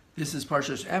This is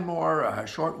Parshas Emor, a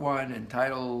short one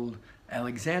entitled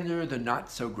Alexander the Not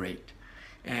So Great.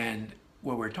 And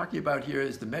what we're talking about here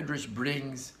is the Midrash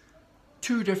brings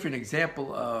two different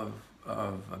examples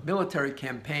of military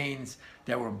campaigns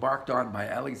that were embarked on by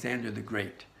Alexander the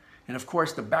Great. And of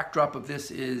course, the backdrop of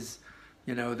this is,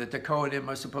 that the Kohanim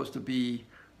are supposed to be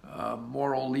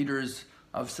moral leaders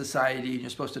of society. You're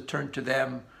supposed to turn to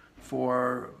them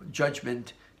for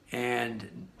judgment,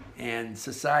 and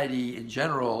society in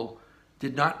general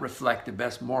did not reflect the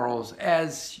best morals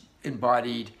as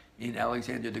embodied in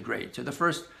Alexander the Great. So the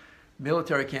first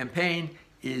military campaign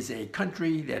is a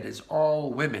country that is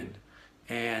all women,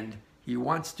 and he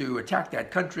wants to attack that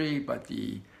country, but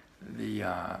the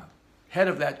head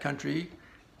of that country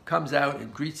comes out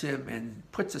and greets him and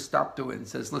puts a stop to it and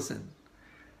says, listen,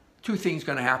 two things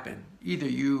going to happen. Either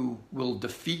you will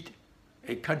defeat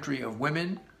a country of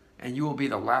women and you will be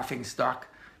the laughing stock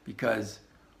because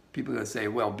people are going to say,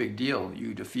 well, big deal,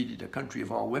 you defeated a country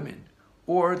of all women.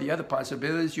 Or the other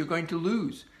possibility is you're going to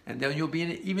lose, and then you'll be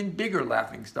an even bigger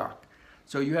laughing stock.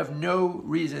 So you have no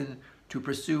reason to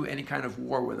pursue any kind of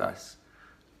war with us.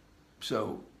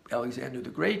 So Alexander the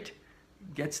Great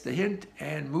gets the hint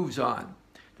and moves on.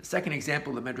 The second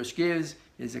example the Midrash gives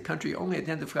is a country only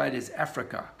identified as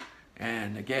Africa.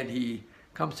 And again, he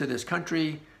comes to this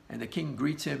country, and the king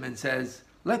greets him and says,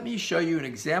 let me show you an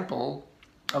example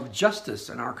of justice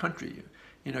in our country.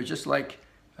 Just like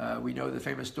we know the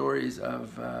famous stories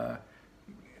of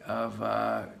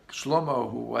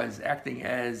Shlomo, who was acting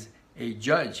as a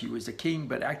judge. He was a king,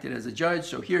 but acted as a judge.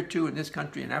 So here too, in this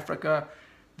country, in Africa,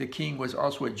 the king was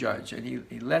also a judge. And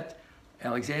he let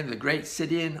Alexander the Great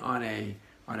sit in on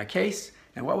a case.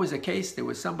 And what was the case? There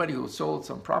was somebody who sold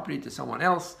some property to someone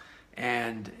else,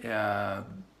 and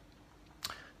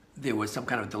there was some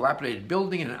kind of dilapidated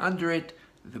building, and under it,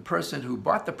 the person who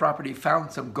bought the property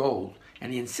found some gold,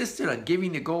 and he insisted on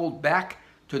giving the gold back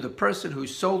to the person who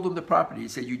sold him the property. He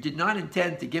said, you did not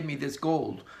intend to give me this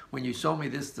gold when you sold me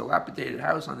this dilapidated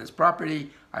house on this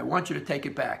property. I want you to take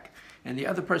it back. And the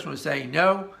other person was saying,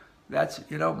 no, that's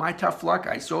my tough luck.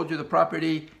 I sold you the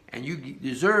property, and you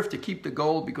deserve to keep the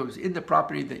gold because in the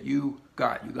property that you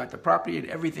got the property and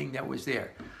everything that was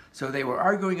there. So they were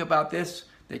arguing about this.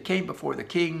 They came before the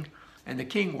king, and the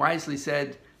king wisely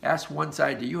said, ask one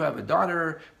side, do you have a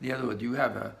daughter? The other one, do you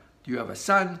have a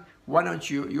son? Why does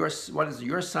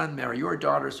your son marry your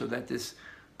daughter so that this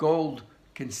gold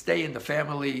can stay in the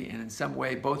family, and in some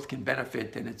way both can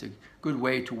benefit, and it's a good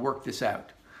way to work this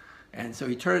out. And so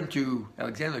he turned to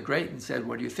Alexander the Great and said,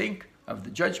 what do you think of the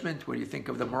judgment? What do you think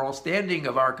of the moral standing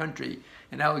of our country?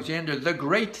 And Alexander the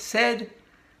Great said,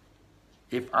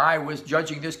 if I was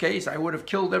judging this case, I would have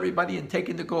killed everybody and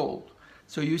taken the gold.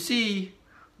 So you see,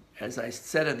 as I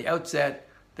said in the outset,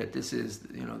 that this is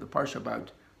the parsha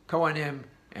about Kohanim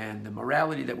and the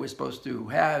morality that we're supposed to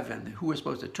have and who we're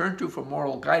supposed to turn to for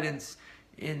moral guidance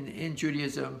in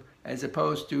Judaism, as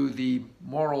opposed to the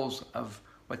morals of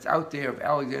what's out there of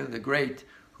Alexander the Great,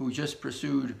 who just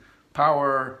pursued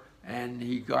power, and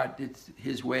he got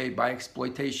his way by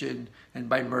exploitation and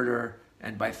by murder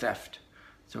and by theft.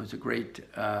 So it's a great,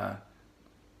 a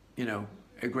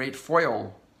great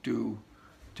foil to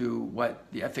what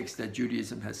the ethics that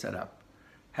Judaism has set up.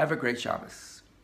 Have a great Shabbos.